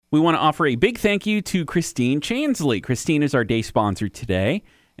We want to offer a big thank you to Christine Chansley. Christine is our day sponsor today,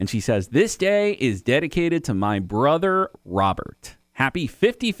 and she says, this day is dedicated to my brother, Robert. Happy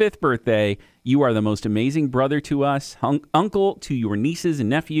 55th birthday. You are the most amazing brother to us, uncle to your nieces and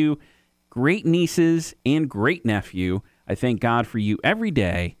nephew, great nieces and great nephew. I thank God for you every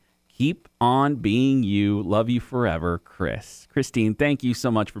day. Keep on being you. Love you forever, Chris. Christine, thank you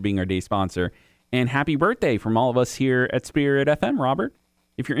so much for being our day sponsor. And happy birthday from all of us here at Spirit FM, Robert.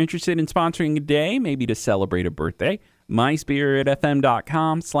 If you're interested in sponsoring a day, maybe to celebrate a birthday,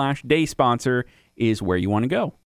 myspiritfm.com/day sponsor is where you want to go.